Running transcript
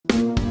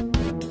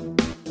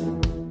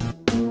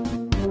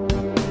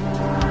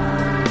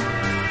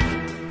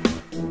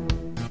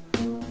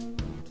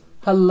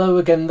Hello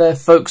again there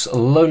folks,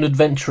 Lone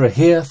Adventurer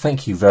here.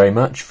 Thank you very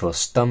much for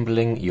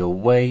stumbling your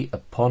way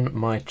upon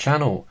my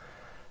channel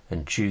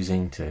and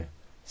choosing to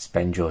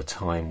spend your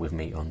time with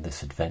me on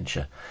this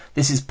adventure.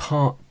 This is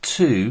part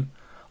 2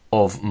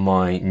 of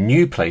my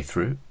new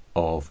playthrough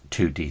of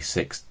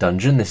 2d6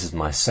 Dungeon. This is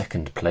my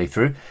second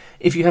playthrough.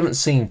 If you haven't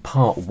seen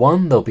part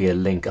 1, there'll be a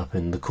link up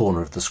in the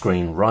corner of the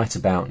screen right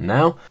about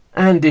now.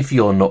 And if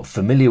you're not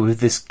familiar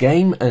with this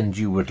game and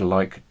you would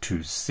like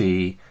to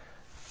see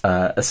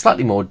a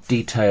slightly more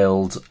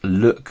detailed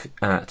look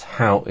at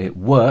how it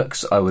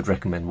works, I would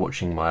recommend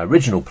watching my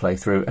original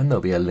playthrough, and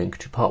there'll be a link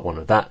to part 1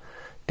 of that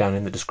down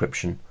in the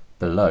description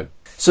below.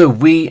 So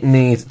we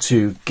need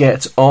to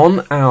get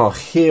on. Our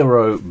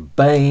hero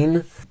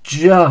Bane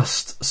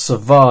just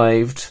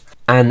survived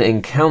an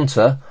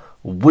encounter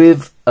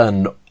with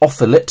an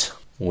otolith,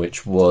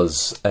 which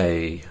was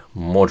a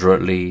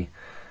moderately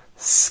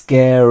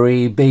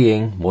scary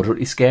being.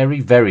 Moderately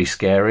scary? Very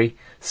scary.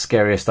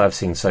 Scariest I've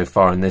seen so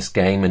far in this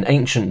game. An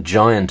ancient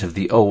giant of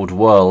the old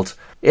world.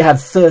 It had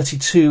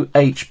 32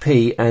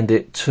 HP and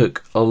it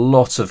took a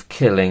lot of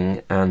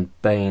killing, and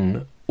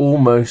Bane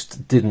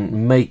almost didn't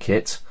make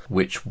it,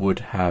 which would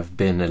have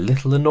been a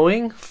little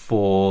annoying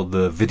for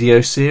the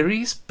video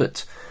series,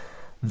 but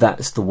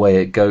that's the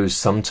way it goes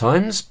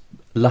sometimes.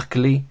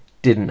 Luckily,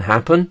 didn't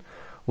happen.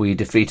 We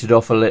defeated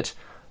otolith,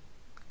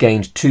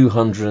 gained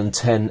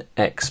 210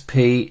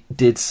 XP,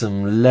 did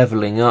some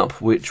levelling up,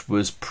 which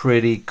was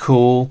pretty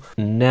cool.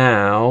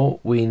 Now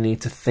we need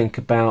to think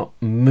about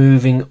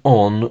moving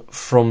on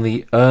from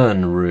the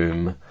urn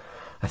room.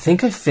 I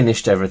think I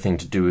finished everything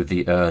to do with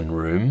the urn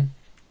room.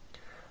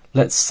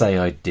 Let's say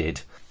I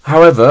did.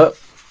 However,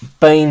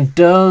 Bane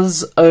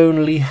does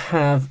only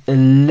have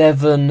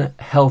 11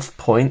 health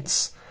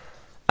points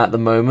at the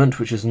moment,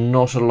 which is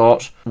not a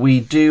lot.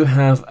 We do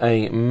have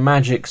a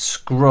magic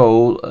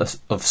scroll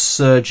of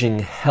surging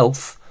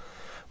health,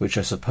 which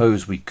I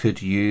suppose we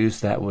could use.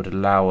 That would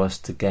allow us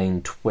to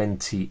gain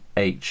 20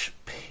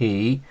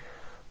 HP.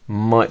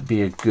 Might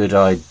be a good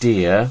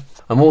idea.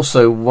 I'm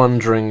also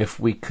wondering if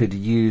we could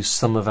use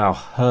some of our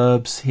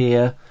herbs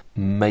here,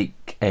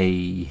 make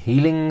a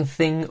healing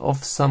thing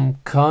of some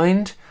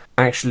kind.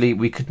 Actually,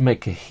 we could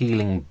make a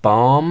healing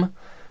balm,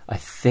 I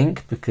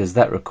think, because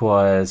that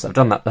requires, I've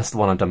done that, that's the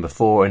one I've done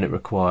before, and it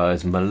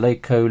requires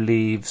Maleko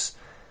leaves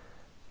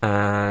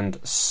and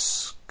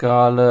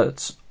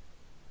Scarlet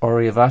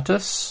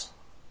Oriavatus.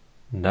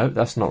 No,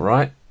 that's not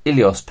right.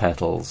 Ilios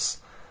petals.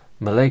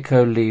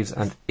 Maleko leaves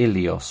and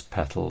Ilios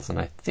petals, and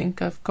I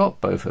think I've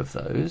got both of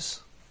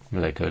those.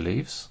 Maleko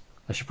leaves.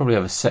 I should probably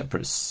have a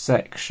separate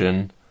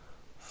section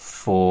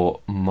for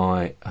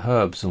my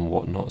herbs and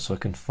whatnot so I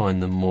can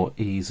find them more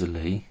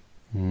easily.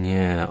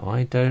 Yeah,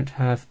 I don't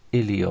have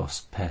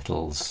Ilios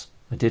petals.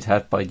 I did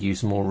have, but I'd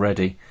used them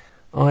already.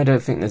 I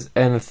don't think there's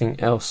anything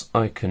else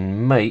I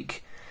can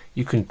make.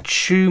 You can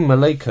chew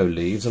Maleko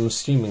leaves. I'm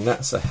assuming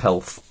that's a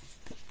health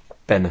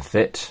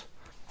benefit.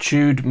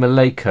 Chewed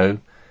Maleko,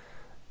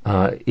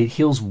 it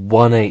heals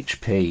 1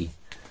 HP.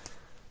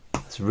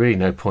 There's really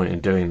no point in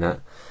doing that.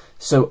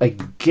 So I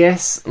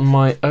guess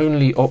my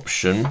only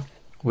option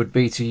would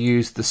be to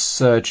use the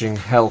surging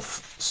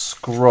health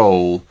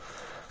scroll,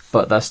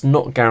 but that's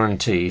not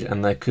guaranteed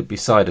and there could be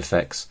side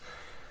effects.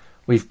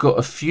 We've got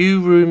a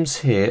few rooms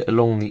here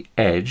along the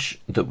edge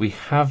that we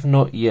have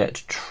not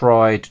yet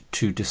tried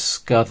to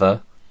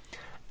discover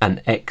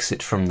an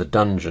exit from the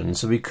dungeon,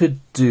 so we could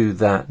do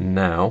that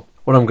now.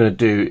 What I'm going to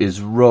do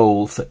is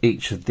roll for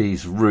each of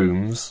these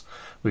rooms.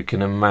 We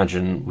can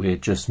imagine we're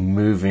just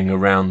moving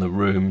around the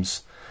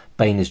rooms.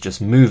 Bane is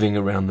just moving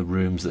around the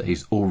rooms that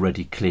he's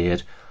already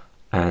cleared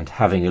and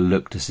having a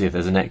look to see if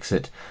there's an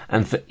exit.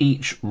 And for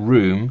each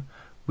room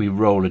we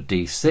roll a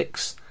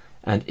d6,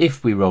 and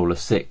if we roll a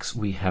 6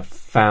 we have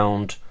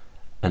found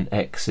an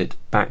exit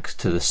back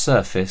to the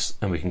surface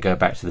and we can go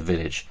back to the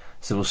village.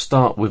 So we'll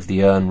start with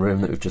the urn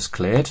room that we've just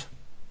cleared.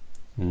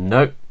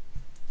 Nope.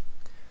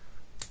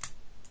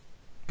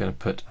 Going to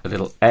put a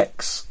little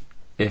X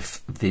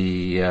if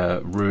the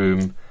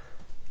room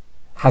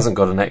hasn't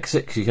got an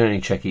exit, because you can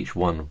only check each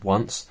one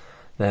once.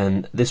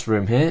 Then this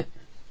room here.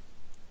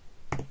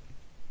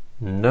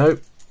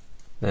 Nope.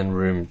 Then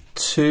room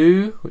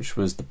 2, which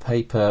was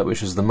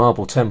the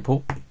marble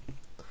temple.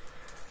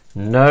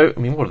 No, I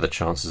mean, what are the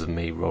chances of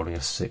me rolling a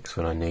 6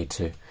 when I need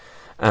to?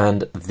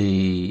 And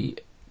the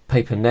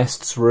paper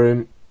nests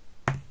room.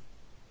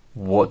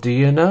 What do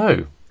you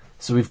know?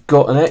 So we've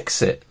got an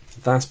exit.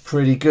 That's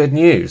pretty good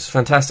news.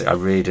 Fantastic. I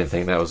really didn't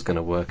think that was going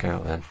to work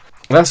out then.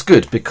 That's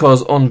good,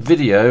 because on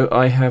video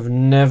I have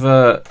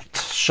never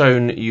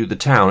shown you the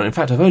town. In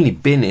fact, I've only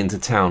been into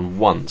town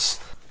once.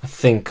 I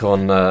think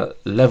on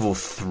level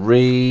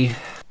 3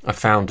 I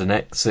found an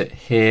exit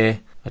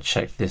here. I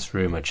checked this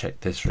room, I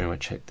checked this room, I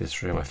checked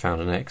this room, I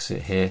found an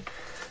exit here.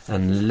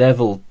 And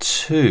level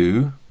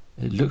 2,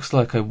 it looks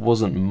like I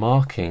wasn't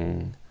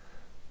marking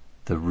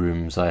the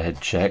rooms I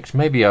had checked.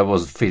 Maybe I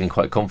was feeling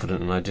quite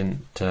confident and I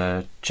didn't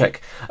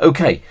check.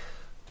 Okay,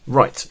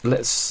 right,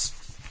 let's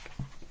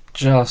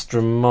just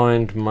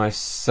remind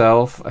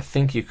myself. I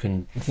think you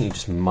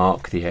just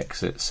mark the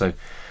exit. So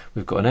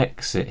we've got an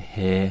exit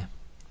here,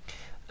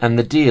 and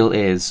the deal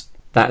is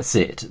that's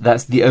it.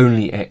 That's the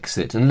only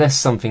exit, unless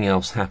something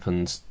else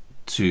happens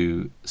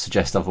to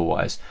suggest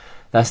otherwise.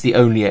 That's the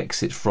only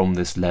exit from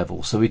this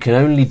level, so we can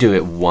only do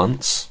it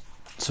once.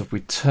 So if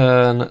we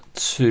turn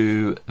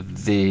to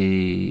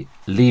the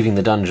leaving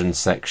the dungeon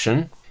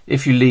section,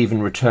 if you leave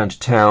and return to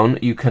town,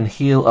 you can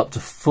heal up to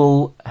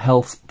full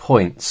health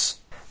points.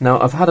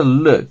 Now I've had a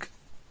look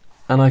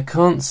and I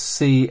can't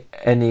see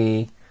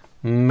any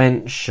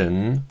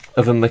mention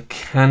of a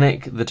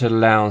mechanic that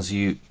allows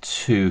you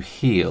to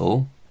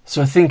heal.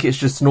 So I think it's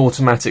just an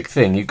automatic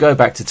thing. You go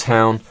back to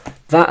town,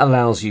 that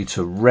allows you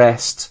to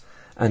rest,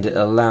 and it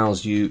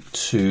allows you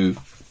to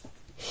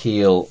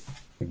heal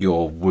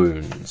your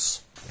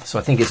wounds. So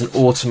I think it's an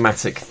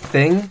automatic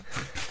thing.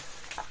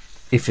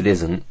 If it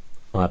isn't,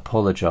 I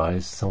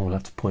apologise, someone will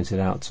have to point it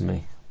out to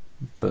me.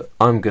 But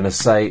I'm going to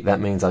say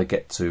that means I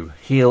get to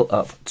heal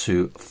up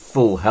to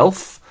full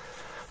health,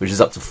 which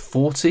is up to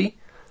 40,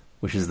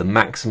 which is the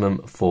maximum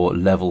for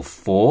level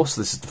 4.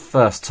 So this is the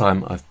first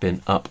time I've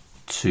been up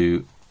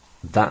to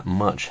that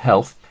much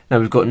health. Now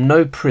we've got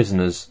no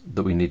prisoners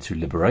that we need to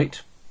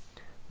liberate.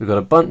 We've got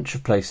a bunch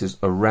of places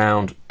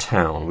around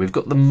town. We've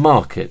got the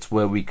market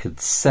where we could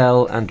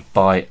sell and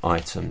buy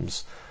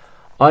items.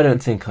 I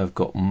don't think I've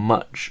got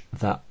much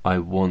that I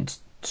want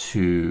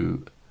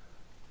to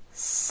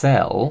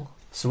sell.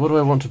 So what do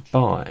I want to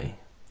buy?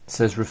 It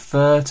says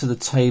refer to the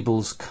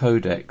table's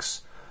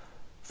codex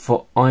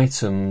for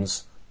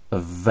items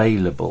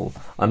available.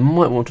 I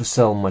might want to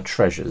sell my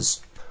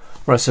treasures.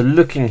 Right, so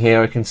looking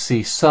here I can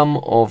see some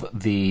of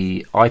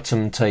the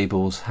item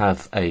tables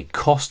have a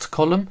cost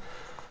column.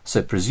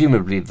 So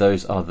presumably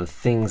those are the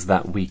things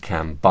that we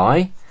can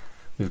buy.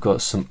 We've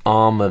got some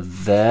armour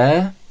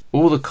there.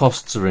 All the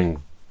costs are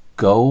in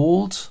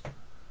gold.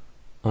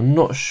 I'm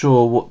not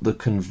sure what the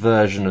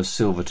conversion of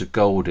silver to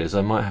gold is.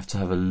 I might have to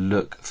have a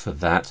look for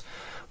that.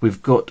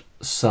 We've got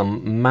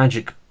some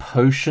magic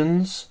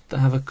potions that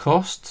have a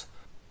cost.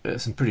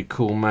 Some pretty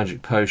cool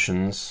magic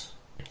potions.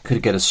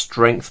 Could get a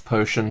strength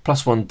potion,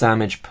 +1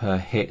 damage per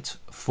hit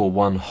for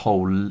one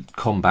whole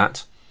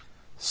combat.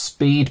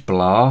 Speed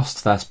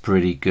blast, that's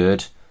pretty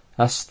good.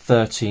 That's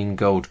 13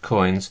 gold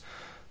coins,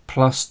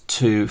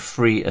 +2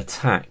 free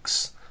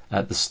attacks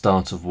at the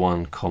start of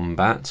one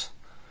combat.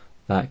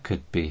 That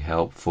could be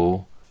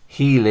helpful.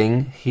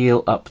 Healing,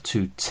 heal up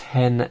to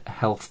 10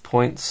 health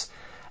points,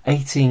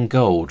 18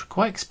 gold,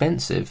 quite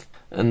expensive.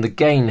 And the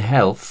gain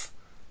health,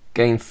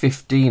 gain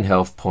 15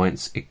 health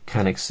points, it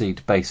can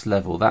exceed base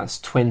level. That's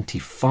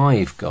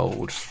 25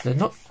 gold.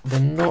 They're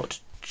not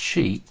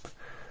cheap.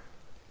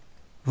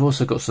 We've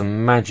also got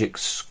some magic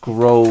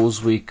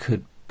scrolls we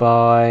could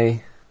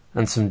buy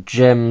and some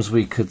gems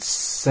we could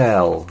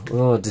sell.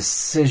 Oh,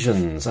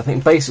 decisions. I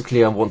think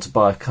basically I want to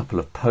buy a couple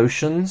of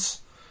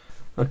potions.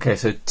 Okay,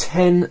 so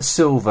 10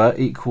 silver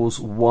equals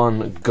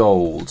 1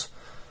 gold.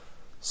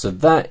 So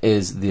that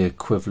is the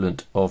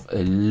equivalent of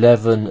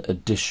 11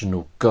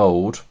 additional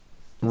gold.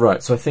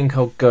 Right, so I think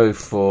I'll go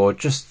for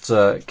just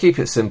keep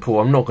it simple.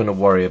 I'm not going to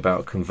worry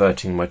about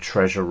converting my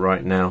treasure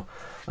right now.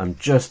 I'm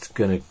just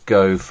going to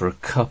go for a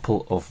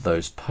couple of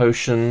those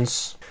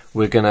potions.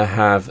 We're going to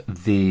have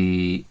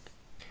the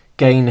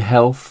gain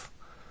health,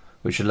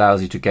 which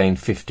allows you to gain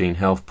 15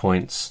 health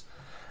points.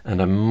 And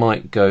I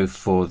might go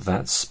for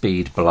that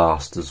speed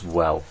blast as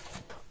well.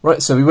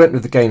 Right, so we went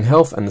with the gain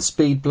health and the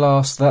speed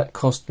blast. That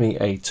cost me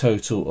a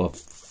total of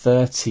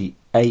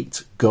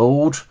 38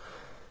 gold,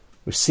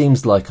 which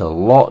seems like a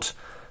lot,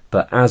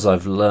 but as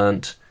I've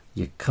learnt,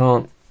 you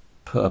can't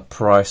put a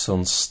price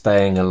on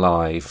staying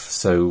alive,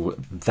 so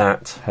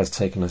that has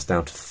taken us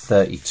down to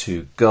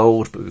 32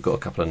 gold, but we've got a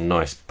couple of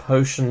nice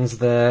potions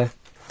there.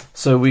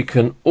 So we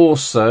can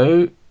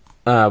also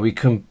we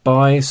can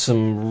buy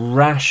some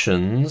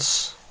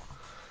rations.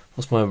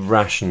 What's my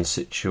ration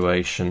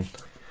situation?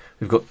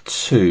 We've got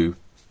 2.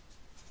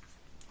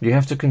 You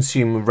have to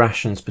consume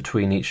rations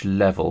between each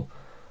level.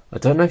 I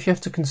don't know if you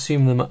have to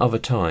consume them at other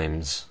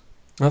times.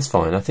 That's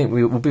fine. I think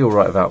we'll be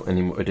alright without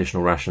any more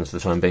additional rations for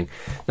the time being.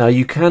 Now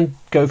you can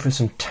go for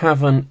some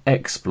tavern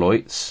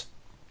exploits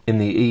in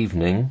the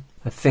evening.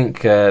 I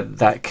think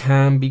that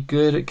can be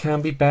good, it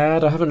can be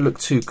bad. I haven't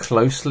looked too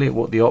closely at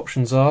what the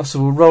options are, so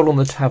we'll roll on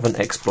the tavern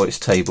exploits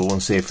table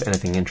and see if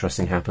anything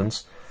interesting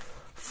happens.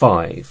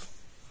 5.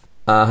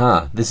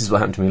 Aha, this is what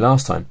happened to me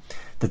last time.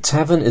 The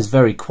tavern is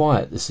very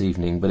quiet this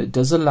evening, but it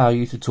does allow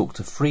you to talk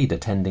to Frida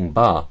tending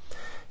bar.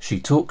 She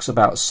talks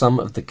about some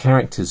of the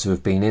characters who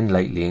have been in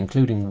lately,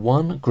 including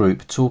one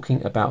group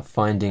talking about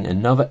finding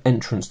another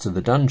entrance to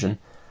the dungeon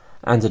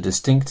and a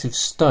distinctive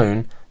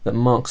stone that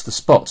marks the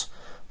spot.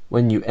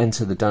 When you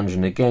enter the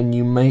dungeon again,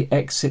 you may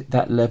exit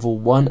that level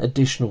 1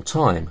 additional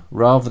time,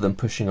 rather than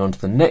pushing on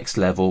to the next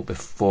level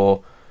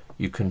before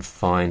you can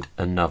find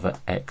another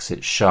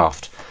exit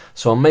shaft.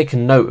 So I'll make a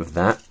note of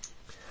that.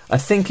 I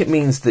think it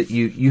means that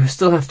you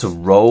still have to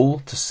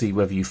roll to see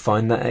whether you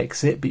find that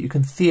exit, but you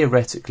can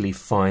theoretically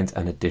find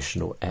an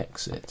additional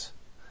exit.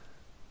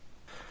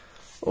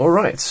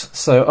 Alright,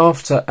 so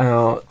after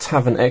our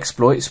tavern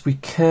exploits, we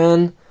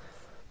can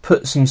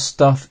put some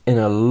stuff in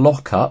a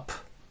lockup.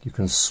 You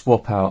can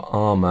swap out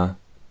armour,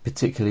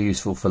 particularly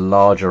useful for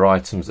larger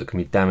items that can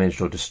be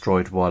damaged or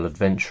destroyed while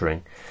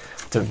adventuring.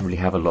 Don't really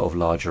have a lot of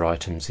larger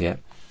items yet.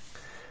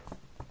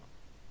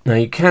 Now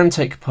you can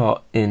take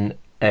part in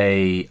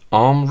a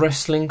arm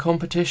wrestling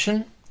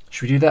competition.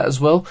 Should we do that as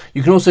well?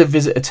 You can also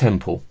visit a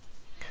temple.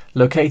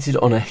 Located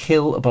on a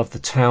hill above the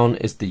town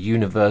is the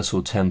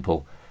Universal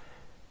Temple.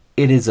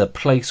 It is a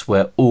place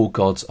where all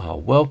gods are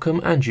welcome,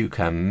 and you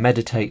can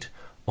meditate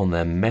on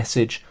their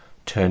message,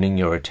 turning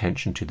your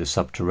attention to the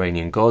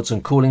subterranean gods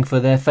and calling for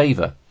their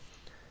favour.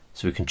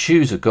 So we can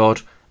choose a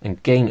god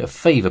and gain a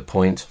favour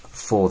point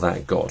for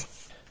that god.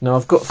 Now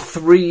I've got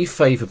 3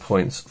 favour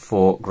points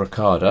for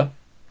Grakada.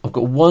 I've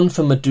got 1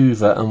 for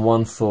Meduva and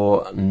 1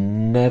 for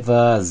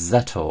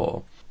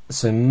Nevazator.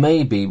 So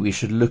maybe we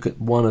should look at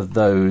one of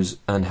those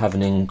and have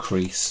an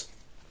increase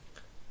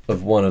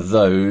of one of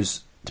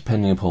those,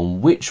 depending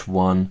upon which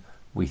one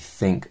we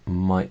think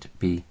might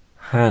be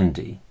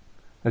handy.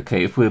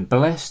 Okay, if we're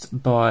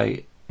blessed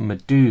by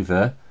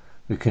Meduva,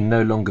 we can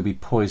no longer be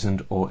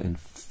poisoned or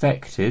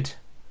infected.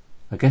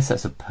 I guess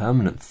that's a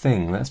permanent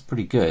thing. That's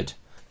pretty good.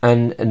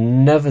 And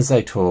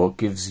Nevazator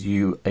gives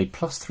you a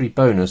 +3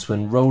 bonus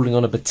when rolling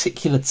on a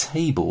particular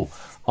table.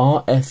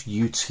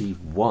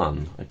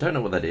 RFUT1. I don't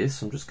know what that is,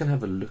 so I'm just going to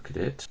have a look at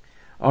it.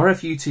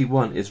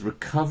 RFUT1 is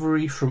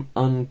recovery from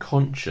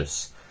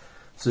unconscious.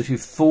 So if you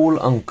fall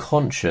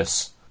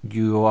unconscious,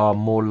 you are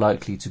more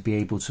likely to be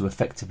able to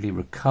effectively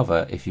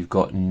recover if you've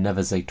got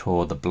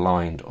Nevazator the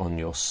Blind on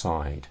your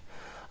side.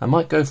 I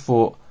might go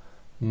for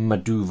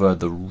Meduva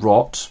the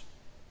Rot.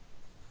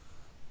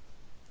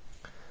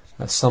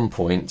 At some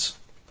point,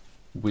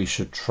 we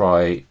should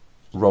try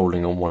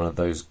rolling on one of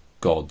those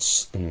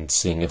gods and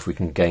seeing if we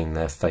can gain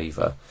their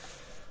favour.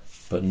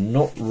 But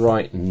not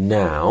right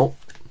now.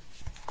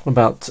 What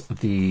about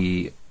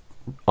the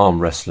arm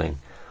wrestling?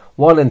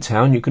 While in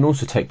town, you can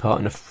also take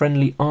part in a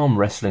friendly arm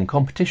wrestling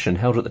competition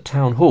held at the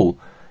town hall.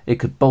 It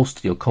could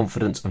bolster your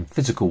confidence and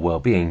physical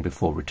well-being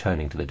before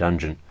returning to the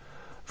dungeon.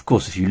 Of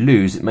course, if you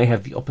lose, it may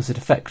have the opposite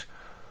effect.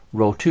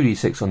 Roll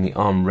 2d6 on the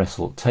arm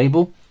wrestle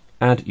table.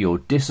 Add your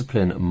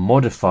discipline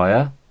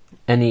modifier.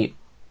 Any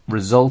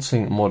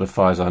resulting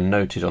modifiers are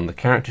noted on the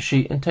character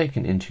sheet and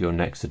taken into your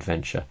next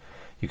adventure.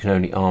 You can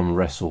only arm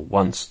wrestle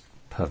once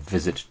per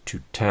visit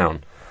to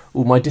town.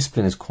 Oh, my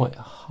discipline is quite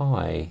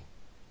high.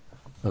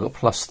 I've got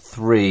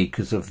 +3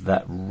 because of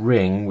that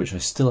ring, which I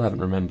still haven't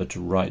remembered to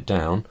write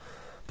down.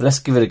 But let's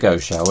give it a go,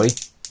 shall we?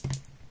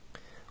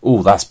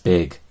 Oh, that's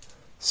big.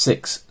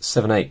 6,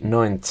 7, 8,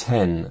 9,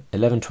 10,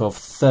 11, 12,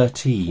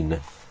 13.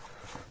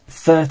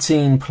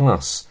 13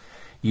 plus.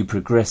 You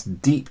progress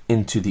deep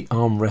into the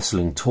arm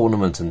wrestling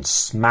tournament and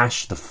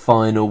smash the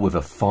final with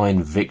a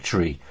fine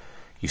victory.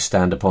 You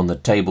stand upon the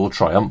table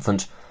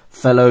triumphant,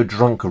 fellow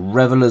drunk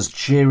revellers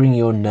cheering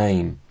your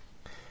name.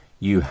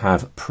 You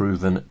have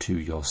proven to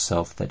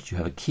yourself that you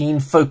have a keen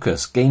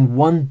focus. Gain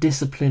 1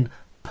 discipline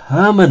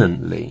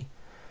permanently.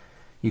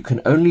 You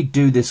can only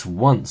do this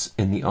once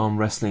in the arm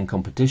wrestling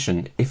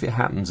competition. If it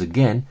happens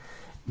again,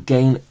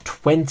 gain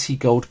 20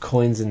 gold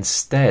coins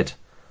instead.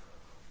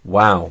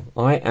 Wow,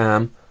 I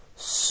am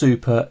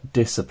super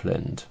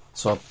disciplined.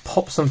 So I'll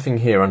pop something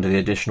here under the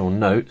additional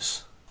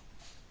notes.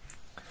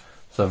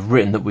 So I've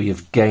written that we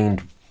have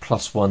gained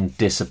 +1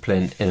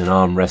 discipline in an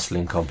arm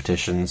wrestling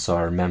competition, so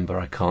I remember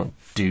I can't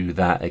do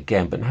that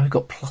again. But now we've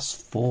got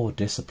 +4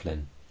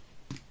 discipline.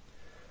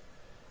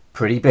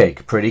 Pretty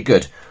big, pretty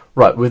good.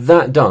 Right, with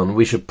that done,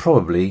 we should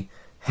probably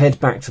head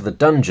back to the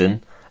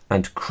dungeon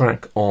and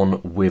crack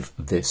on with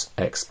this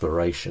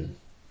exploration.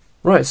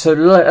 Right, so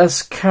let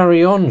us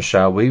carry on,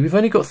 shall we? We've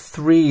only got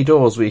 3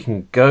 doors we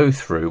can go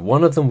through.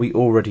 One of them we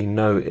already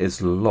know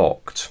is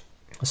locked.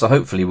 So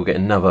hopefully we'll get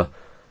another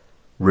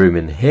room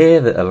in here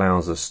that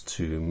allows us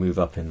to move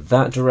up in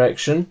that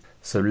direction.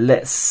 So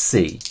let's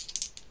see.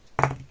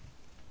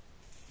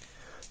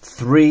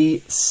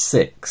 3,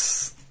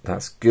 6.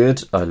 That's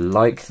good. I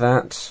like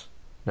that.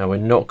 Now we're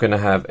not going to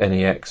have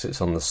any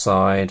exits on the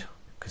side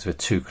because we're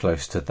too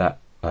close to that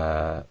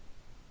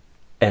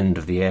end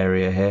of the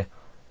area here.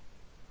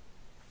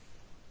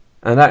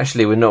 And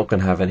actually we're not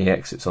going to have any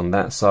exits on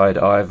that side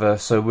either,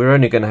 so we're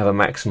only going to have a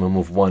maximum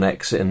of 1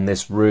 exit in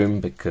this room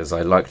because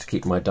I like to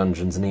keep my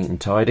dungeons neat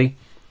and tidy.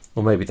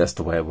 Or maybe that's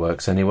the way it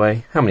works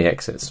anyway. How many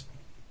exits?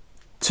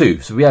 2,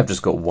 so we have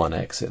just got 1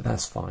 exit,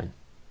 that's fine.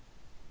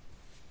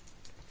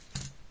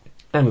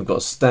 And we've got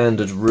a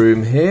standard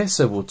room here,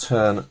 so we'll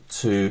turn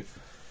to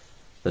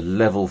the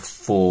level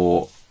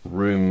 4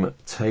 room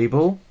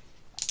table.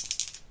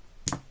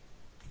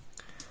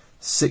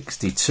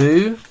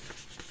 62.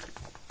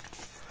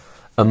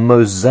 A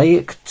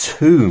mosaic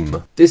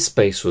tomb. This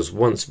space was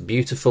once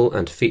beautiful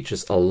and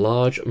features a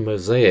large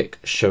mosaic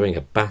showing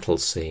a battle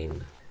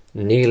scene.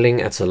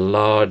 Kneeling at a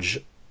large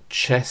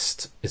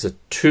chest is a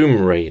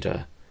tomb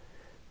raider.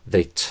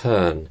 They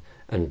turn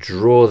and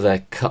draw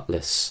their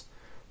cutlass,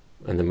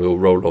 and then we'll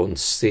roll on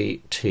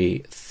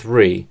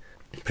CT3.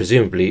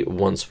 presumably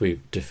once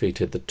we've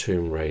defeated the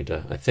Tomb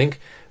Raider, I think.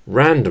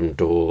 Random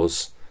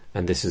doors,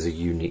 and this is a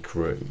unique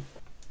room.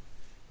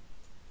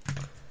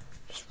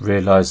 Just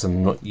realised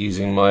I'm not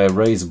using my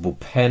erasable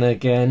pen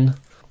again.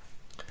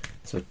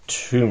 So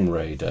Tomb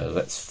Raider,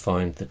 let's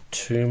find the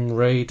Tomb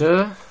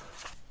Raider.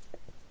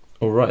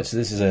 Alright, so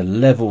this is a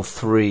level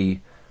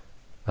 3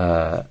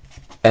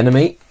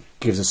 enemy.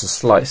 Gives us a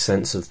slight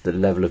sense of the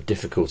level of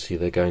difficulty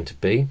they're going to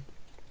be.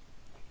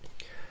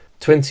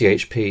 20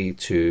 HP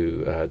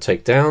to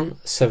take down,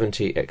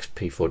 70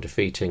 XP for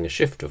defeating, a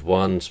shift of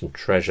 1, some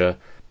treasure.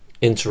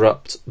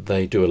 Interrupt,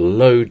 they do a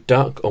low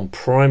duck on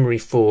primary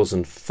 4s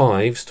and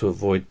 5s to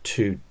avoid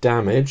 2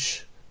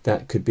 damage.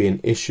 That could be an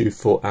issue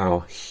for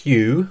our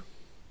Hugh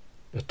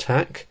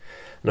attack.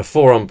 And a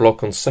 4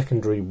 unblock on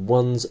secondary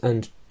 1s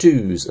and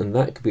 2s, and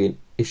that could be an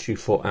issue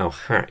for our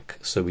hack,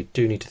 so we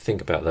do need to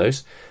think about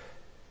those.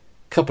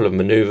 Couple of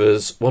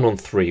manoeuvres, 1 on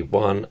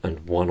 3-1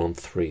 and 1 on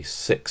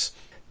 3-6.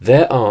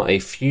 There are a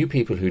few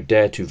people who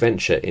dare to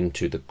venture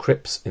into the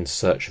crypts in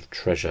search of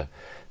treasure.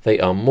 They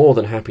are more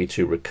than happy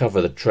to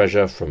recover the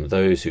treasure from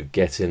those who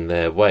get in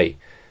their way.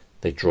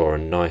 They draw a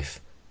knife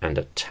and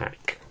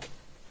attack.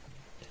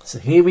 So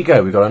here we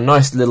go, we've got a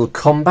nice little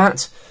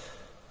combat.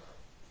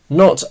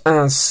 Not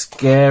as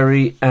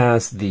scary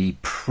as the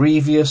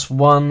previous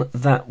one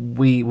that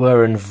we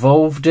were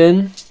involved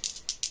in.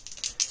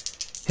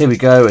 Here we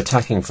go,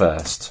 attacking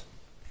first.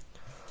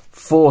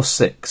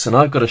 4-6, and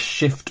I've got a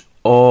shift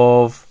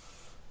of...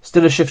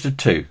 still a shift of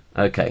 2.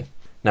 Okay,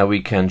 now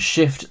we can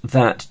shift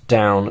that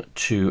down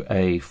to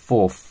a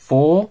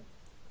 4-4,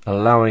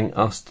 allowing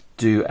us to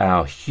do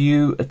our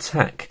Hugh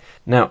attack.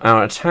 Now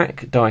our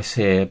attack dice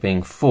here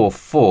being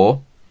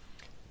 4-4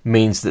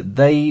 means that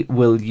they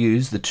will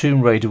use, the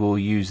Tomb Raider will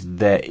use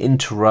their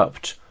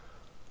interrupt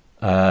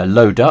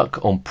low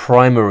duck on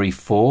primary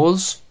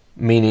 4s,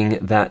 meaning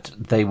that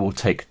they will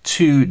take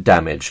 2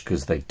 damage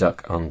because they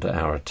duck under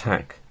our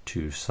attack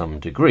to some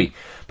degree.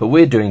 But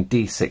we're doing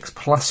d6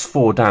 plus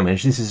 4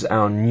 damage. This is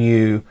our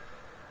new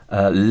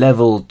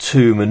level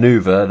 2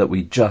 maneuver that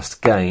we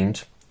just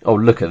gained. Oh,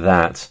 look at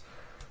that.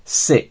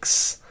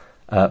 6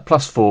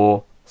 plus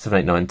 4, 7,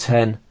 8, 9,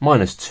 10,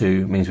 minus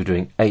 2 means we're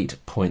doing 8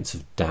 points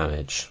of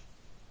damage.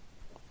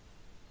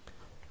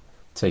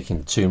 Taking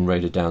the Tomb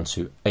Raider down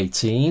to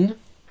 18.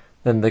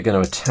 Then they're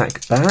going to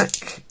attack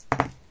back.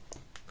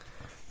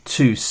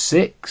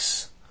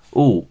 2-6.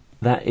 Oh,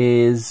 that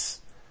is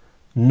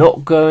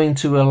not going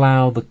to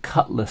allow the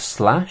cutlass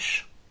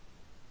slash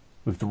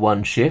with the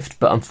 1 shift,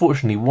 but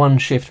unfortunately 1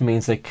 shift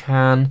means they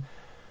can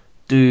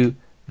do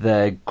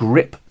their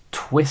grip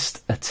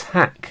twist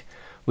attack,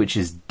 which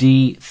is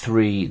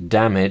d3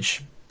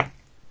 damage.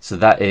 So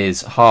that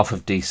is half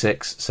of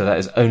d6, so that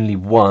is only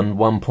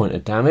 1 point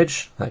of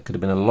damage. That could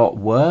have been a lot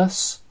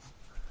worse.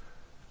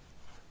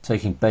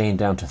 Taking Bane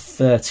down to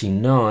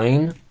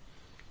 39.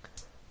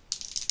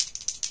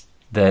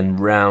 Then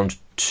round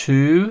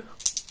 2.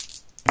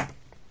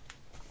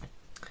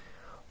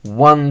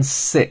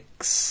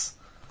 1-6.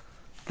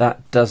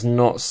 That does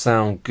not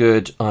sound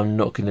good. I'm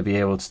not going to be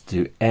able to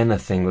do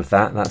anything with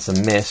that. That's a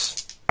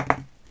miss.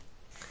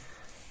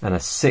 And a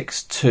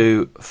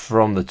 6-2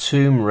 from the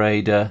Tomb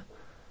Raider.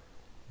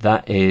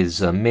 That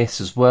is a miss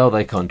as well.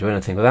 They can't do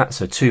anything with that.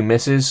 So 2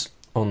 misses.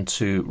 On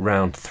to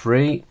round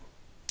 3.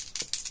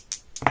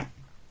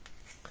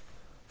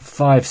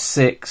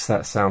 5-6.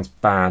 That sounds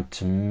bad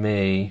to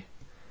me.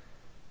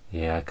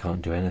 Yeah, I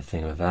can't do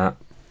anything with that.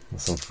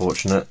 That's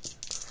unfortunate.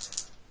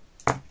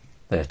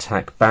 They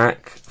attack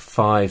back.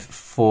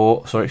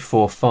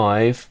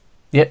 4-5.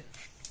 Yep,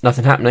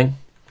 nothing happening.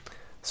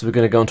 So we're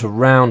going to go on to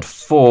round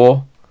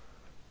 4.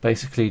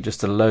 Basically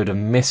just a load of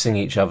missing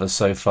each other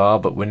so far,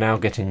 but we're now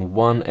getting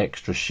 1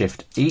 extra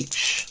shift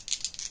each.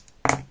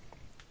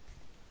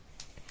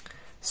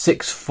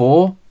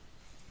 6-4.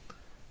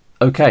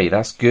 Okay,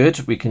 that's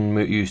good. We can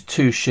use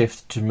 2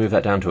 shifts to move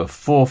that down to a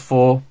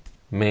 4-4.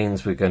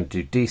 Means we're going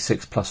to do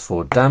d6 plus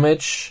 4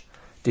 damage.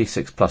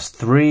 d6 plus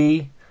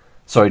 3.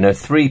 Sorry, no,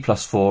 3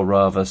 plus 4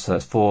 rather, so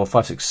that's 4,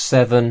 5, 6,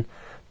 7.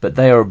 But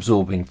they are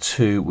absorbing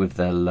 2 with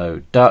their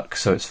low duck,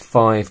 so it's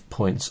 5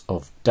 points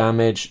of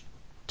damage,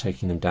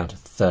 taking them down to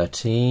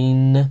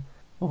 13.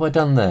 What have I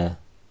done there?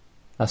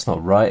 That's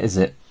not right, is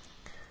it?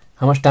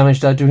 How much damage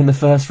did I do in the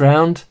first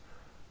round?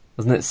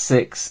 Wasn't it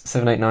 6,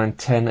 7, 8, 9,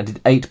 10? I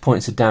did 8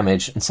 points of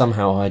damage, and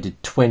somehow I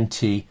did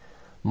 20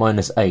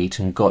 minus 8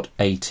 and got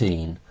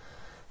 18.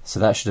 So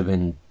that should have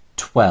been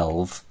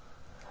 12.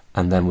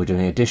 And then we're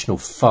doing an additional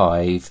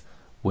 5,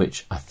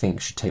 which I think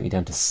should take me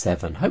down to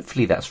 7.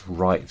 Hopefully that's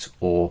right,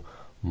 or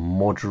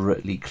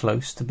moderately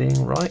close to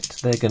being right.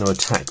 They're going to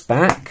attack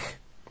back.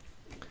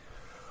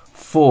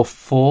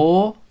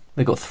 4-4.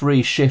 They've got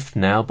 3 shift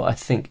now, but I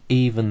think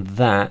even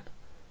that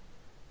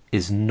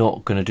is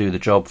not going to do the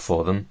job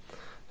for them.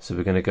 So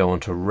we're going to go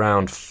on to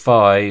round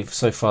 5.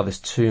 So far this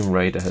Tomb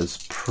Raider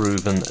has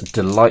proven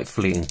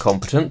delightfully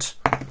incompetent.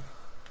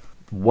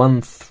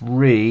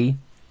 1-3.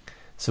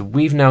 So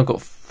we've now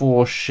got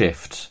 4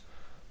 shift.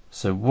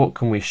 So what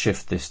can we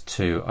shift this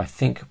to? I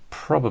think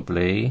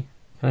probably...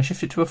 Can I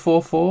shift it to a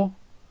 4-4?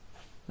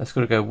 That's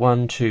got to go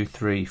 1, 2,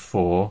 3,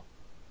 4,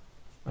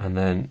 and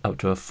then up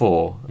to a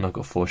 4, and I've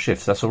got 4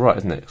 shifts. That's alright,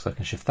 isn't it? So I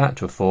can shift that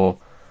to a 4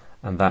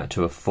 and that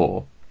to a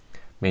 4.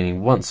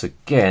 Meaning once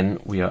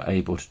again we are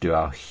able to do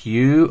our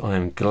hue. I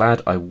am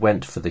glad I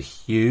went for the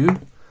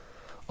hue.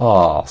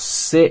 Ah,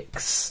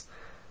 6,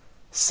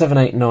 7,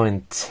 8,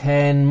 9,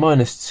 10,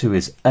 minus 2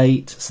 is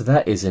 8, so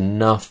that is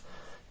enough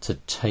to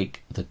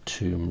take the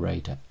Tomb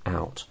Raider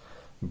out.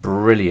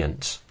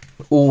 Brilliant.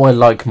 Oh, I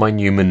like my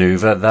new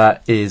manoeuvre.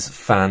 That is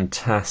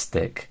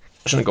fantastic.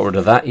 I shouldn't have got rid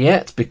of that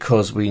yet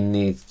because we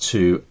need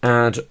to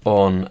add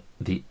on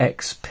the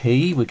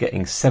XP. We're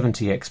getting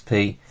 70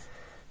 XP,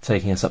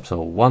 taking us up to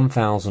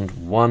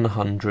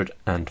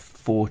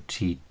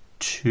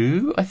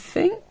 1,142, I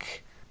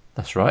think.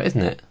 That's right,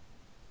 isn't it?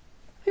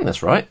 I think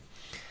that's right.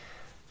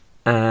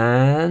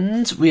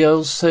 And we're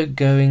also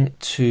going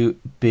to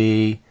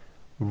be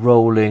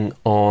rolling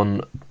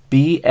on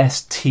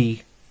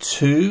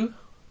BST2.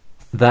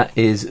 That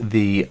is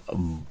the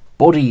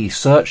body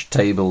search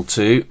table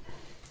 2.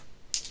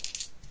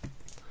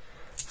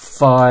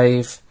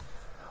 5.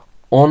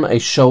 On a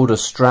shoulder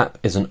strap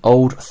is an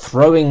old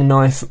throwing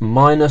knife,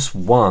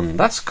 -1.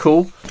 That's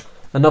cool.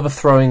 Another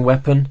throwing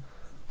weapon.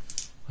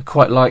 I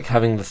quite like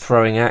having the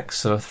throwing axe,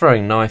 so a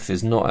throwing knife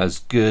is not as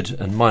good,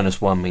 and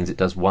 -1 means it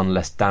does 1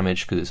 less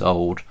damage because it's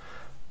old.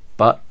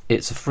 But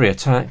it's a free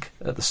attack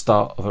at the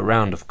start of a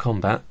round of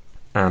combat,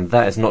 and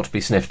that is not to be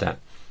sniffed at.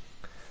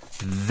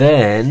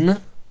 Then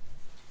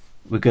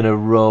we're going to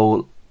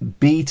roll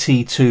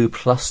BT2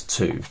 plus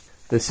 2.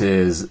 This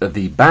is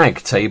the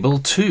bag table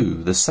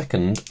 2, the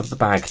second of the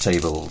bag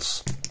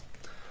tables.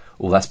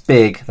 Oh, that's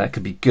big. That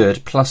could be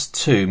good. Plus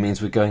 2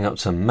 means we're going up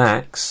to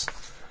max.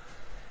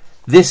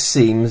 This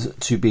seems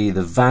to be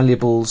the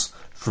valuables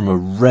from a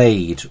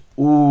raid.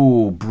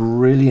 Ooh,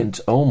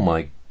 brilliant. Oh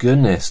my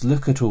goodness,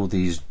 look at all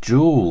these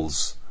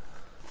jewels.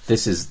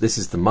 This is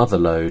the mother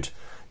load.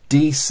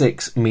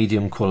 D6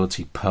 medium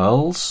quality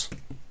pearls.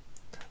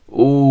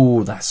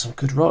 Ooh, that's some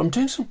good roll. I'm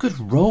doing some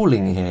good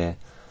rolling here.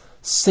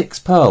 6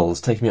 pearls,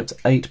 taking me up to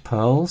 8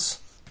 pearls.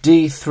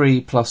 D3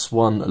 plus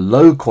 1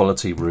 low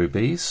quality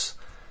rubies.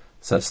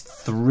 So that's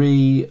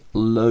 3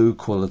 low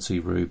quality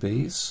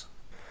rubies.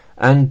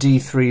 And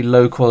D3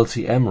 low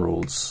quality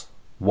emeralds.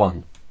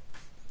 1.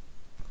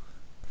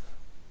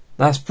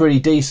 That's pretty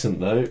decent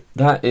though.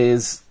 That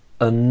is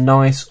a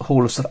nice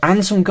haul of stuff.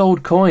 And some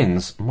gold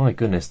coins. My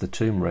goodness, the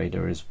Tomb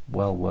Raider is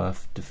well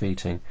worth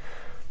defeating.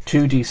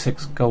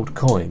 2d6 gold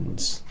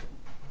coins.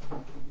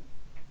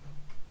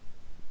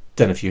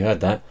 Don't know if you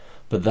heard that,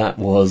 but that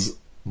was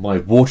my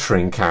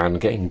watering can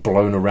getting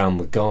blown around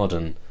the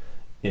garden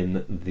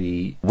in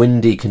the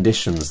windy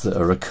conditions that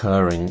are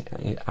occurring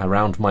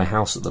around my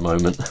house at the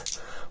moment.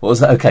 What was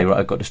that? Okay, right,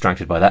 I got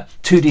distracted by that.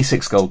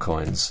 2d6 gold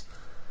coins.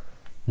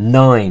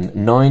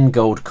 9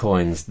 gold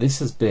coins. This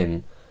has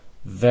been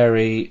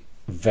very,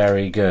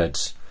 very good.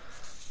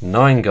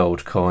 9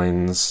 gold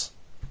coins,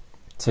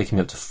 taking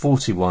me up to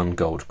 41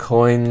 gold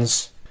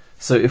coins.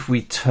 So if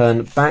we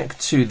turn back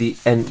to the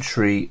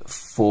entry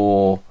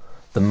for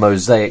the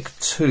mosaic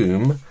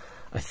tomb,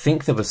 I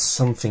think there was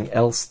something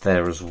else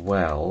there as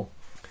well.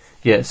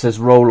 Yeah, it says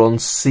roll on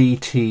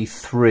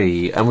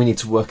CT3, and we need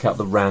to work out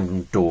the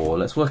random door.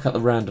 Let's work out the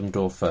random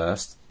door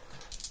first.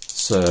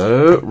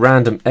 So,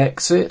 random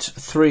exit,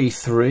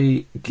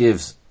 3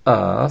 gives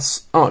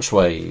us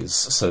archways.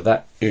 So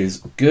that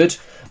is good.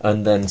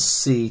 And then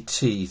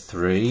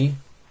CT3.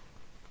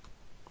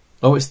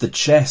 Oh, it's the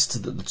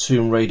chest that the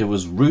Tomb Raider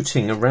was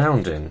rooting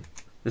around in.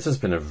 This has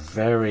been a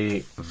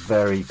very,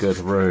 very good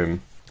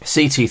room.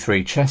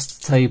 CT3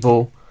 chest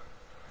table.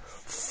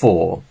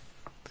 4.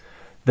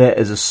 There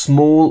is a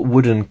small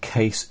wooden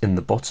case in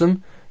the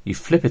bottom. You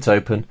flip it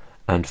open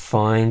and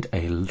find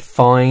a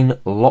fine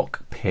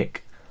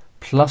lockpick.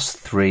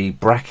 +3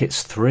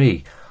 brackets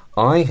 3.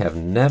 I have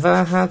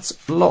never had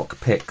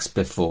lockpicks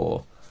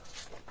before.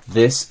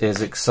 This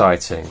is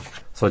exciting.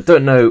 So I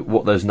don't know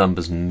what those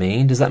numbers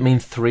mean. Does that mean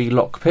 3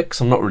 lockpicks?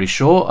 I'm not really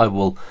sure. I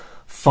will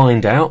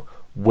find out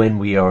when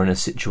we are in a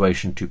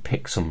situation to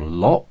pick some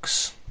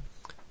locks.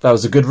 That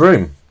was a good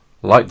room.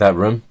 Like that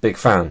room. Big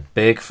fan.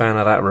 Big fan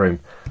of that room.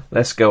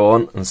 Let's go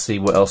on and see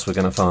what else we're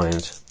going to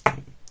find.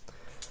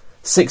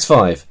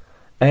 6-5.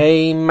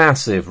 A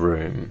massive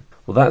room.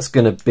 Well, that's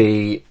going to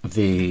be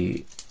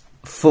the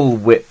full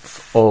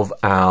width of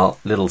our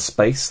little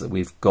space that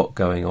we've got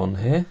going on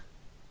here.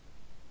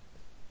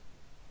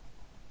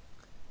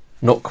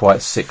 Not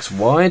quite 6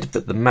 wide,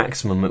 but the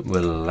maximum it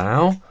will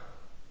allow.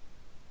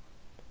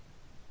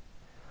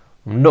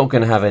 I'm not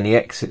going to have any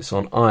exits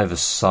on either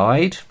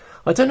side.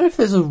 I don't know if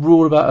there's a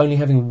rule about only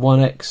having 1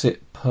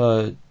 exit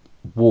per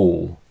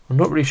wall. I'm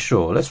not really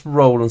sure. Let's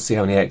roll and see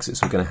how many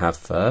exits we're going to have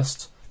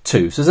first.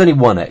 2. So there's only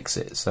 1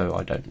 exit, so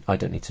I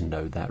don't need to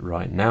know that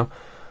right now.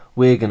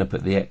 We're going to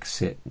put the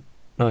exit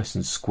nice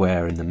and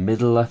square in the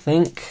middle, I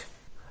think.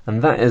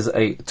 And that is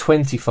a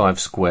 25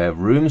 square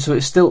room, so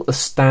it's still a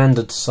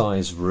standard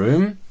size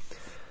room.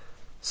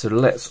 So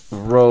let's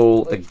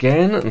roll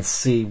again and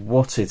see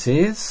what it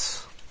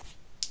is.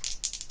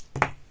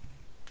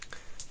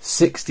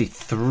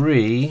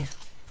 63.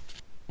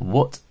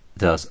 What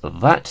does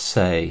that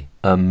say?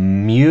 A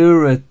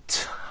Muratini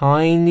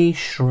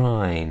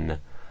shrine.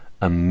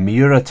 A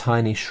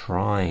Muratini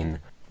shrine.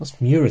 What's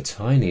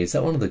Muratini? Is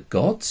that one of the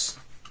gods?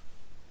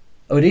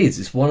 Oh, it is.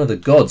 It's one of the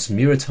gods,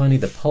 Muratini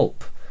the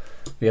Pulp.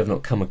 We have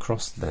not come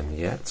across them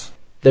yet.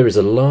 There is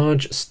a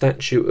large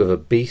statue of a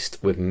beast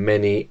with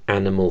many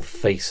animal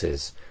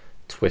faces,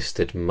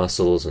 twisted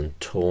muscles and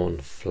torn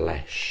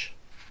flesh.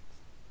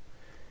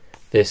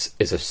 This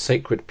is a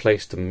sacred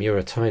place to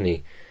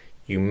Muratini.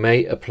 You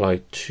may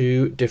apply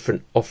 2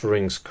 different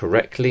offerings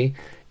correctly,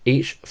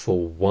 each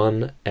for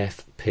 1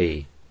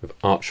 FP, with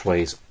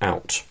archways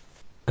out.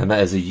 And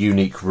that is a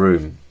unique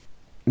room.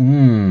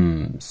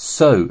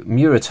 So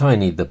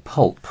Muratini the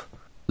Pulp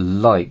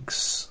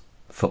likes,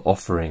 for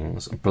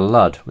offerings,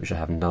 blood, which I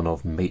have none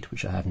of, meat,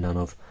 which I have none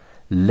of,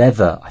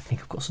 leather, I think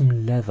I've got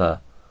some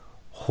leather,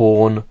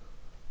 horn,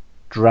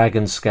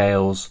 dragon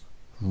scales,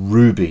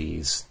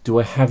 rubies. Do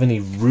I have any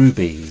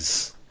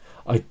rubies?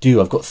 I do.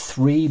 I've got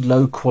 3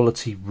 low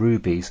quality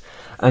rubies,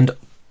 and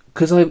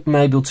because I'm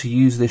able to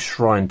use this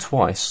shrine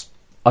twice,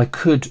 I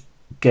could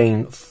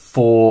gain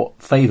 4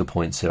 favour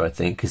points here, I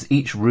think, because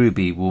each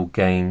ruby will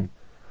gain,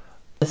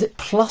 is it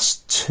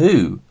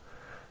 +2?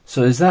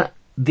 So is that,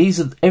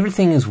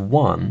 everything is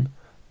 1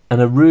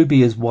 and a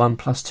ruby is 1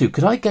 + 2.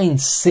 Could I gain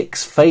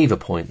 6 favour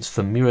points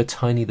for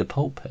Muratini the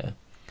Pulp here?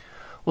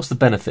 What's the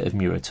benefit of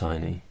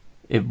Muratini?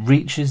 It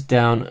reaches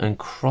down and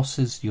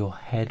crosses your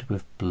head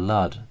with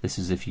blood. This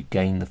is if you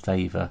gain the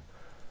favour.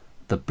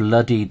 The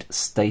bloodied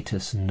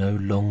status no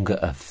longer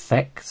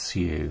affects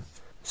you.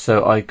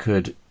 So I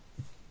could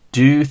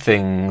do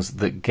things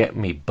that get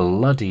me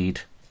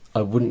bloodied.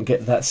 I wouldn't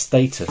get that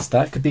status.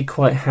 That could be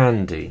quite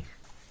handy.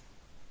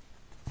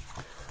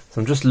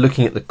 So I'm just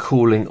looking at the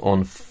calling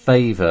on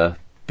favour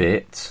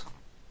bit.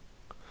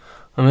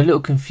 I'm a little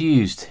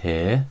confused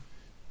here,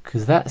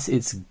 because that's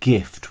its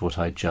gift, what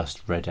I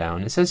just read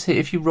out. It says here,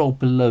 if you roll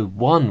below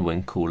 1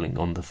 when calling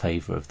on the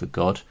favour of the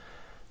god,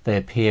 they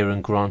appear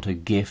and grant a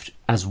gift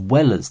as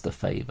well as the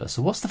favour.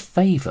 So what's the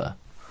favour?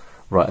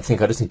 Right, I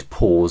think I just need to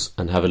pause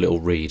and have a little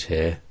read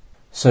here.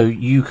 So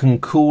you can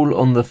call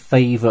on the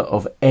favour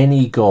of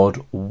any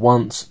god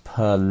once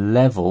per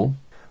level.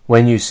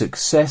 When you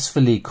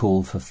successfully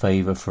call for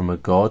favour from a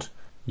god,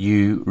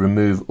 you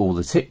remove all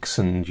the ticks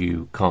and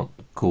you can't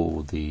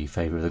call the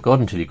favour of the god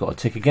until you've got a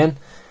tick again.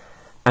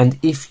 And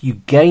if you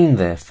gain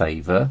their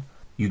favour,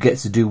 you get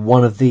to do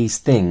one of these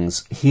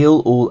things: heal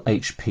all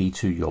HP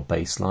to your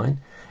baseline,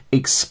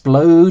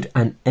 explode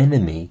an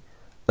enemy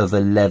of a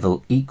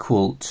level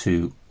equal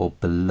to or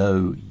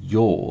below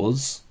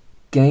yours,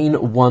 gain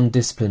 1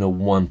 discipline or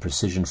 1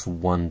 precision for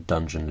 1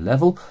 dungeon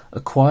level,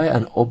 acquire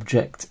an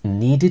object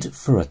needed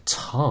for a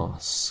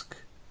task.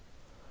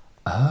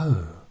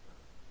 Oh,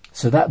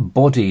 so that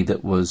body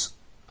that was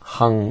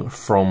hung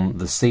from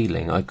the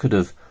ceiling, I could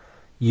have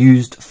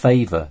used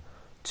favour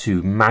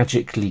to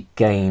magically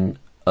gain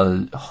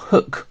a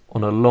hook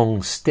on a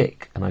long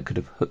stick, and I could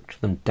have hooked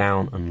them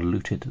down and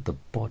looted the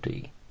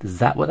body. Is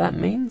that what that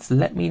means?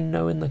 Let me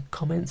know in the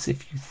comments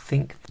if you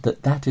think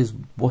that that is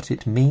what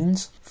it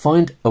means.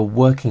 Find a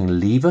working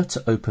lever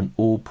to open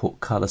all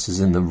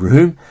portcullises in the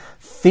room.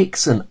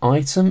 Fix an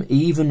item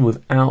even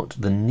without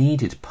the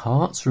needed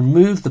parts.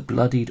 Remove the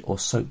bloodied or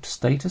soaked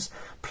status.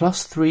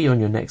 +3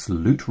 on your next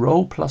loot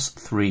roll.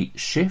 +3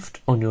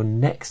 shift on your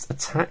next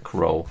attack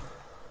roll.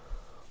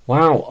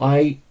 Wow,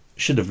 I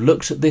should have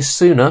looked at this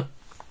sooner.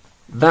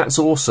 That's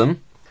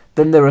awesome.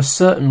 Then there are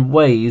certain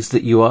ways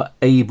that you are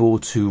able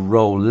to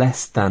roll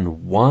less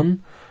than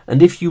 1,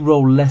 and if you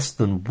roll less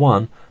than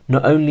 1,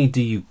 not only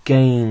do you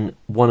gain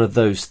one of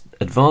those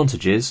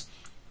advantages,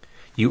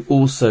 you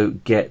also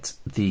get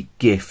the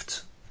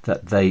gift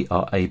that they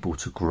are able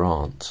to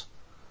grant.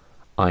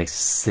 I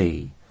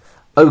see.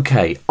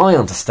 Okay, I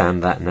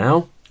understand that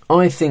now.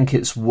 I think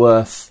it's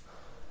worth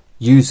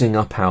using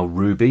up our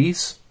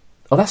rubies.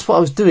 Oh, that's what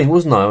I was doing,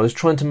 wasn't I? I was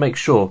trying to make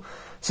sure.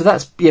 So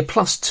that's, yeah,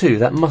 +2.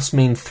 That must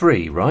mean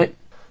 3, right?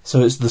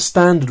 So it's the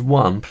standard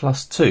 1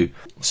 +2.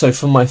 So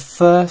for my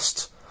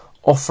first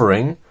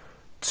offering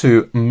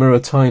to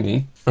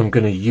Muratini, I'm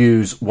going to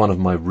use one of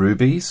my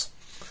rubies.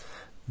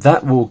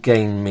 That will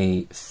gain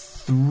me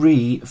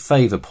 3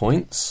 favour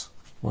points.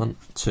 1,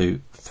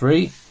 2,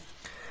 3.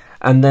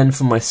 And then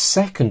for my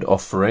second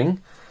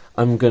offering,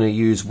 I'm going to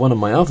use one of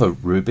my other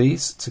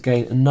rubies to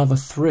gain another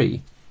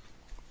 3.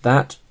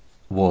 That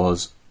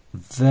was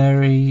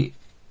very,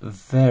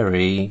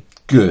 very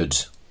good.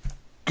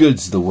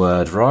 Good's the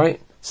word,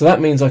 right? So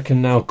that means I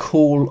can now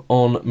call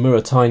on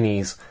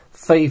Muratini's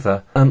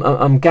favour.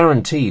 I'm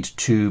guaranteed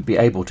to be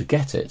able to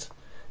get it,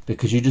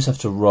 because you just have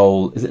to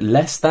roll, is it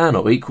less than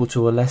or equal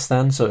to a less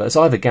than? So it's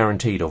either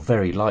guaranteed or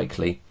very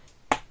likely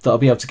that I'll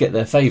be able to get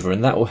their favour,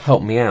 and that will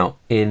help me out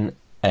in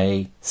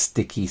a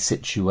sticky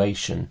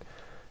situation.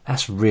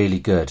 That's really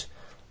good.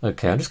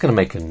 Okay, I'm just going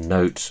to make a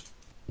note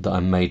that I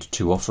made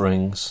 2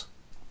 offerings.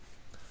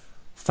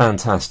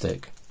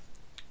 Fantastic.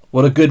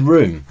 What a good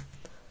room.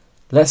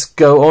 Let's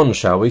go on,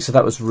 shall we? So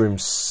that was room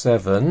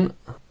 7.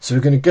 So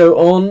we're going to go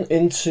on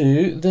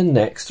into the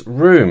next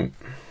room.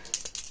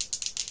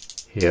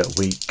 Here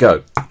we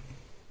go.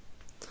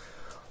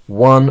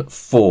 1,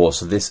 4.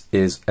 So this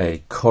is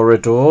a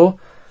corridor.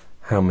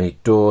 How many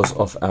doors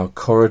off our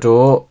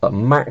corridor? A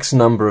max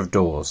number of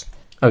doors.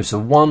 Oh, so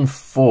 1,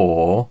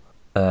 4.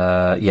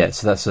 Yeah,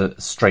 so that's a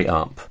straight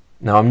up.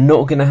 Now I'm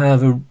not going to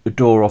have a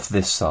door off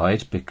this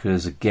side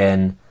because,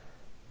 again,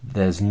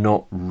 there's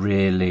not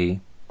really...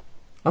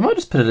 I might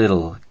just put a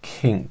little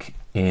kink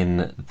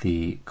in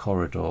the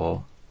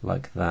corridor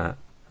like that.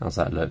 How's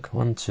that look?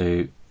 1,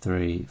 2,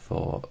 3,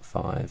 4,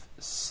 5,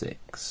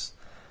 6.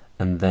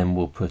 And then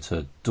we'll put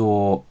a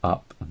door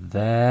up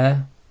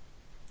there.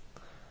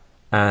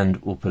 And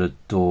we'll put a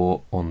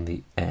door on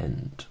the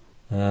end.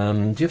 Do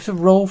you have to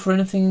roll for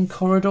anything in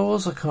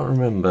corridors? I can't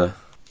remember.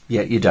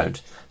 Yeah, you don't.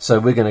 So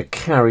we're going to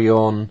carry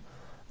on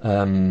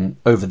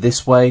over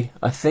this way,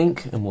 I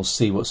think, and we'll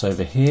see what's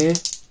over here.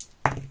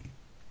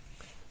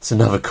 It's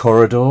another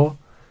corridor.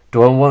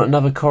 Do I want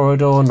another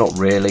corridor? Not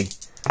really.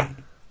 I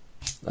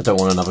don't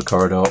want another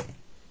corridor.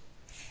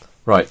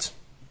 Right.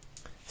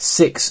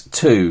 6,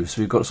 2.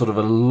 So we've got sort of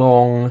a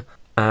long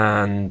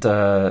and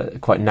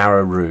quite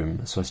narrow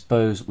room. So I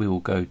suppose we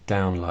will go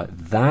down like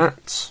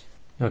that.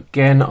 Now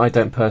again, I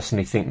don't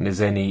personally think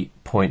there's any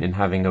point in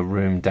having a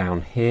room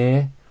down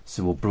here.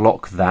 So we'll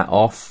block that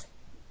off.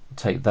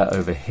 Take that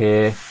over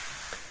here.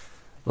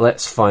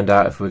 Let's find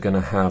out if we're going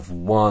to have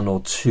 1 or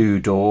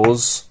 2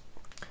 doors.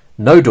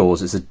 No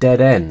doors, it's a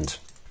dead end.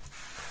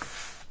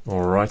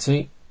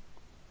 Alrighty,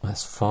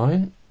 that's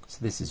fine. So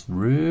this is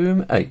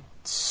room 8.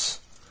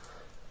 It's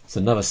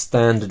another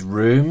standard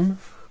room.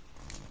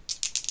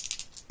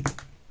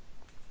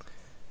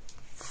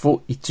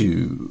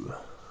 42.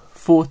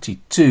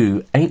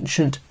 42,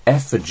 Ancient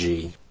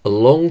Effigy. A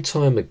long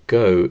time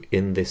ago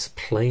in this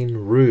plain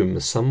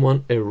room,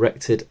 someone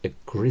erected a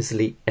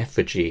grisly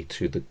effigy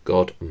to the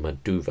god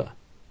Maduva.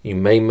 You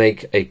may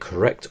make a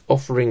correct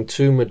offering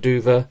to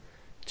Maduva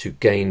to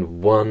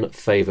gain 1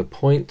 favour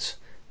point,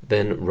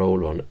 then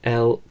roll on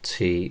L,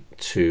 T,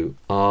 2,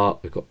 R.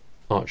 We've got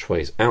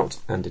archways out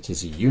and it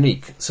is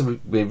unique. So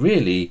we're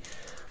really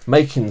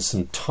making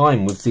some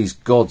time with these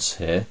gods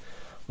here.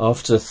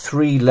 After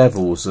 3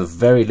 levels of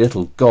very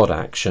little god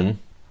action,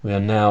 we are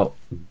now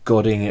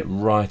godding it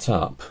right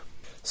up.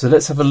 So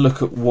let's have a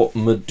look at what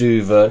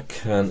Maduva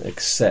can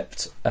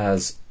accept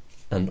as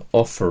an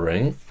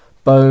offering.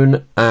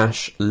 Bone,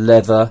 ash,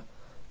 leather,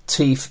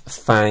 teeth,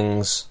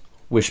 fangs,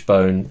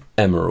 wishbone,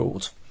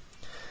 emerald.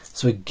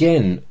 So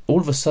again, all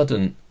of a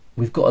sudden,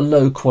 we've got a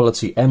low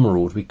quality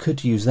emerald. We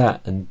could use that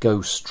and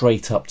go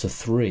straight up to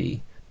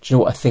 3. Do you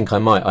know what I think I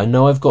might? I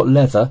know I've got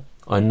leather,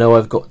 I know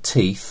I've got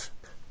teeth,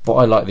 but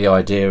I like the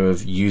idea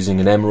of using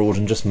an emerald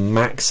and just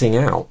maxing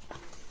out.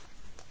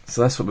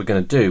 So that's what we're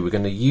going to do. We're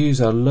going to use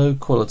our low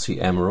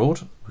quality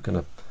emerald. We're going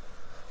to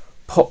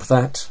pop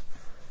that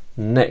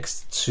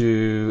next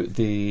to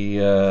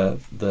the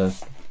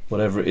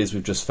whatever it is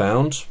we've just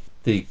found.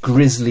 The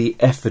grisly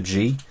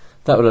effigy.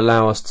 That would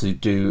allow us to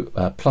do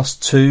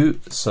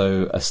 +2,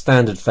 so a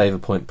standard favour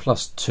point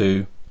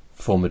 +2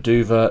 for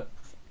Maduva,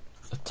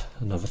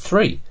 another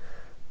 3.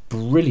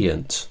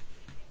 Brilliant.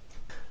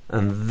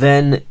 And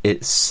then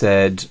it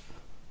said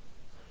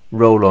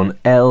roll on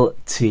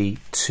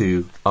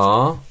LT2R.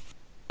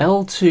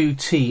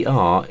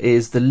 L2TR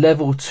is the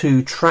level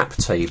 2 trap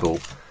table,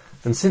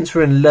 and since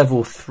we're in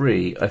level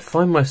 3, I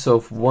find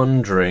myself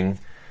wondering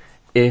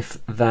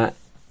if that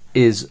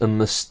is a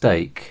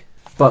mistake.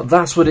 But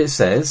that's what it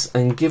says,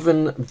 and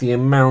given the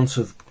amount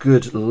of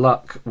good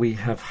luck we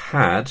have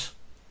had,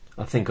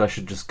 I think I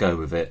should just go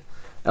with it.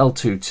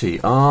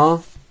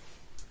 L2TR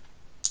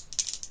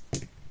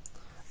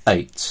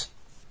 8.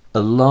 A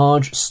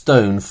large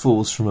stone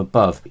falls from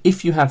above.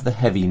 If you have the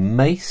heavy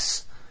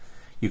mace,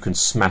 you can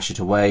smash it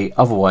away,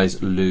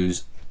 otherwise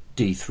lose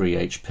D3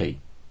 HP.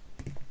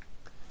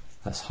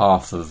 That's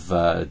half of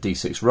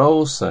D6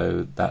 rolls,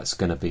 so that's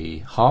going to be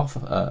half.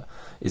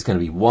 Is going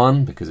to be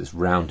 1 because it's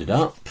rounded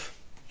up.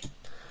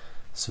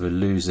 So we're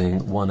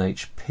losing 1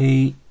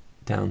 HP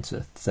down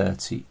to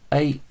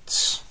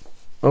 38.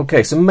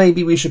 Okay, so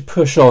maybe we should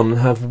push on and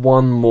have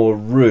 1 more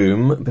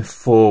room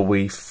before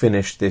we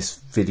finish this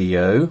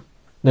video.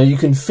 Now you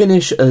can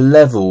finish a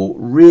level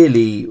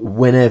really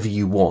whenever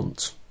you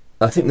want.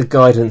 I think the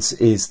guidance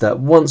is that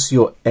once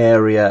your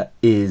area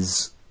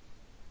is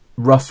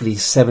roughly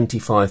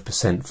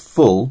 75%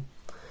 full,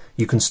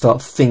 you can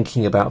start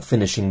thinking about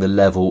finishing the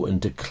level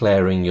and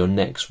declaring your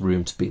next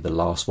room to be the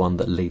last one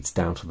that leads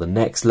down to the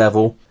next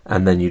level,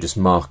 and then you just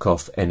mark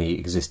off any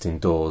existing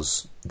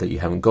doors that you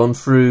haven't gone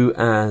through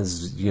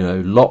as, you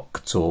know,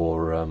 locked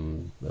or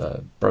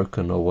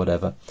broken or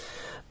whatever.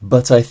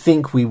 But I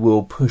think we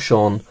will push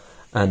on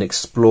and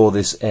explore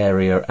this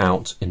area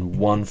out in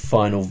one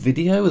final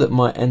video that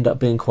might end up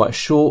being quite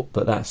short,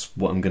 but that's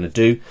what I'm going to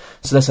do.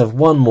 So let's have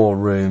 1 more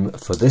room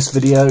for this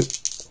video.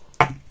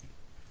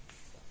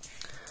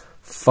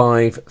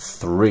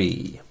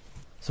 5-3.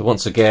 So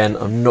once again,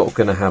 I'm not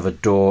going to have a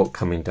door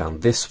coming down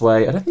this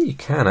way. I don't think you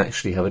can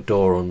actually have a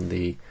door on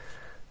the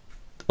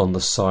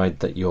side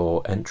that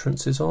your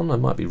entrance is on. I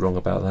might be wrong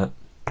about that.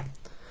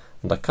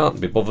 And I can't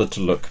be bothered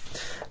to look.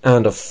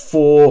 And a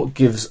 4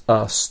 gives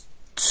us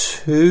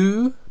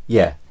 2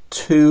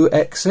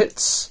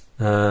 exits.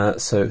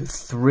 So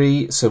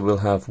 3, so we'll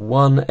have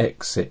 1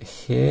 exit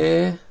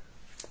here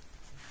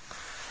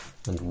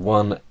and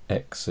 1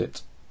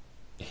 exit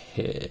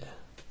here.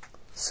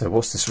 So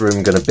what's this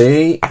room going to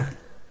be?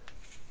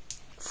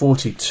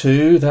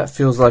 42, that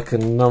feels like a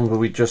number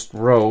we just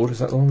rolled. Is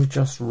that the one we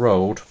just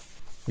rolled?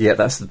 Yeah,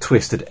 that's the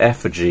Twisted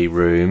Effigy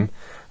room,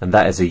 and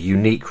that is a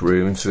unique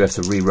room, so we have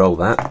to re-roll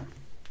that.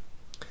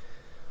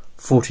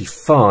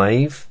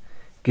 45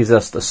 gives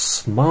us the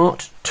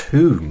Smart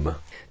Tomb.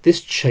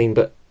 This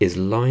chamber is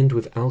lined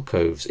with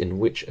alcoves in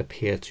which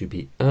appear to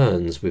be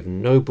urns with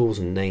nobles'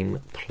 name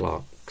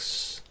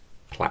plaques.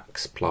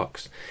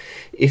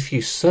 If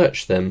you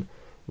search them,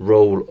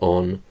 roll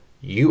on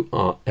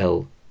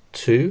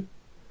URL2,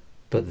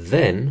 but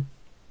then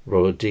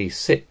roll a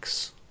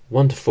d6.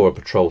 1 to 4 a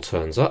patrol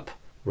turns up,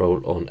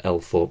 roll on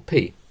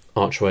L4P.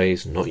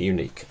 Archways not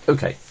unique.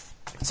 Okay,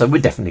 so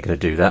we're definitely going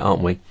to do that,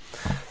 aren't we?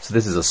 So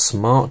this is a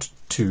Smart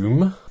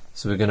Tomb.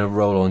 So we're going to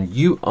roll on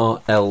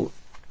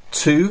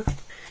URL2.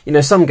 You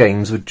know, some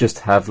games would just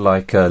have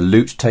like a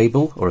loot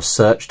table or a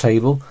search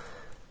table.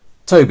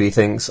 Toby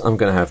thinks I'm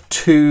going to have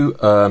 2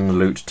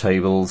 loot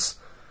tables,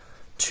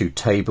 a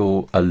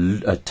table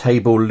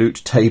loot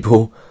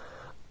table,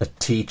 a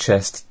tea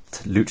chest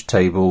loot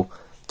table,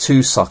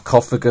 2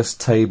 sarcophagus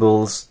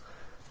tables,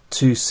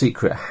 2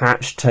 secret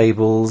hatch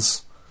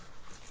tables,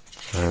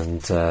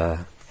 and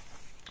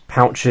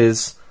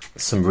pouches,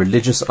 some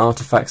religious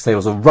artifacts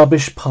tables, a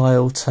rubbish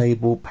pile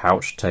table,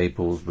 pouch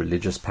tables,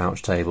 religious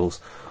pouch tables,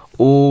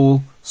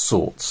 all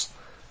sorts.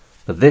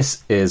 But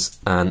this is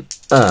an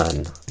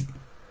urn.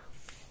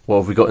 What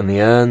have we got in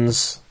the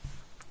urns?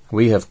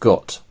 We have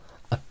got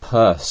a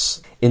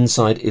purse.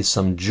 Inside is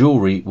some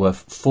jewellery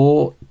worth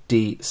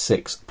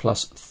 4d6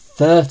 plus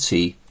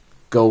 30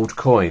 gold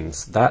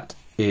coins. That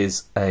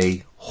is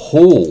a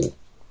haul.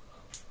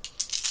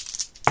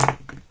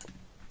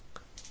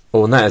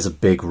 Oh, and that is a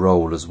big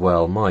roll as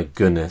well, my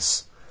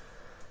goodness.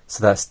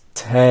 So that's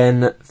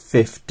 10,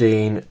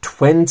 15,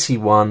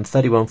 21,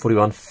 31,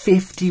 41,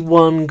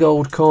 51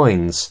 gold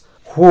coins.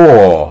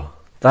 Whoa,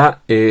 that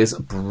is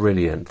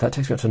brilliant. That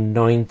takes me up to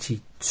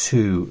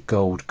 92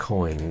 gold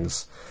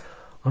coins.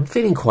 I'm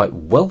feeling quite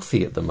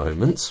wealthy at the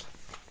moment.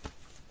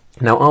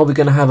 Now, are we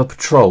going to have a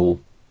patrol?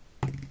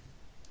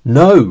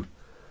 No!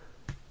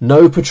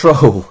 No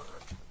patrol!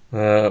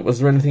 Was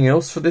there anything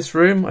else for this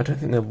room? I don't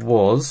think there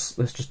was.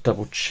 Let's just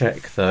double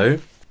check though.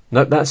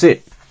 Nope, that's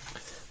it.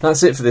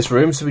 That's it for this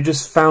room. So we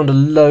just found a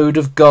load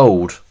of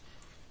gold.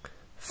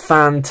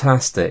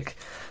 Fantastic.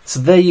 So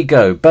there you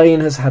go.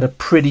 Bane has had a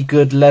pretty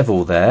good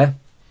level there.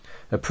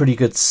 A pretty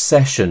good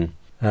session.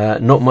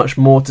 Not much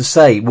more to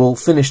say. We'll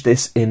finish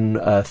this in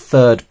a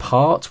third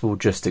part. We'll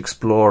just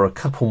explore a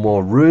couple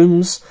more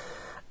rooms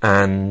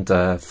and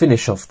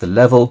finish off the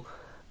level.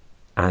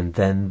 And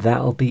then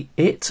that'll be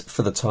it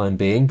for the time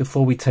being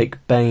before we take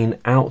Bane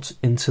out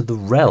into the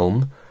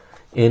realm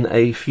in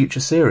a future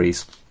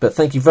series. But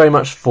thank you very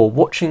much for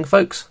watching,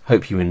 folks.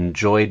 Hope you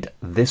enjoyed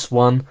this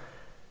one.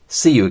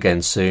 See you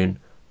again soon.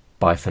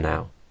 Bye for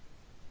now.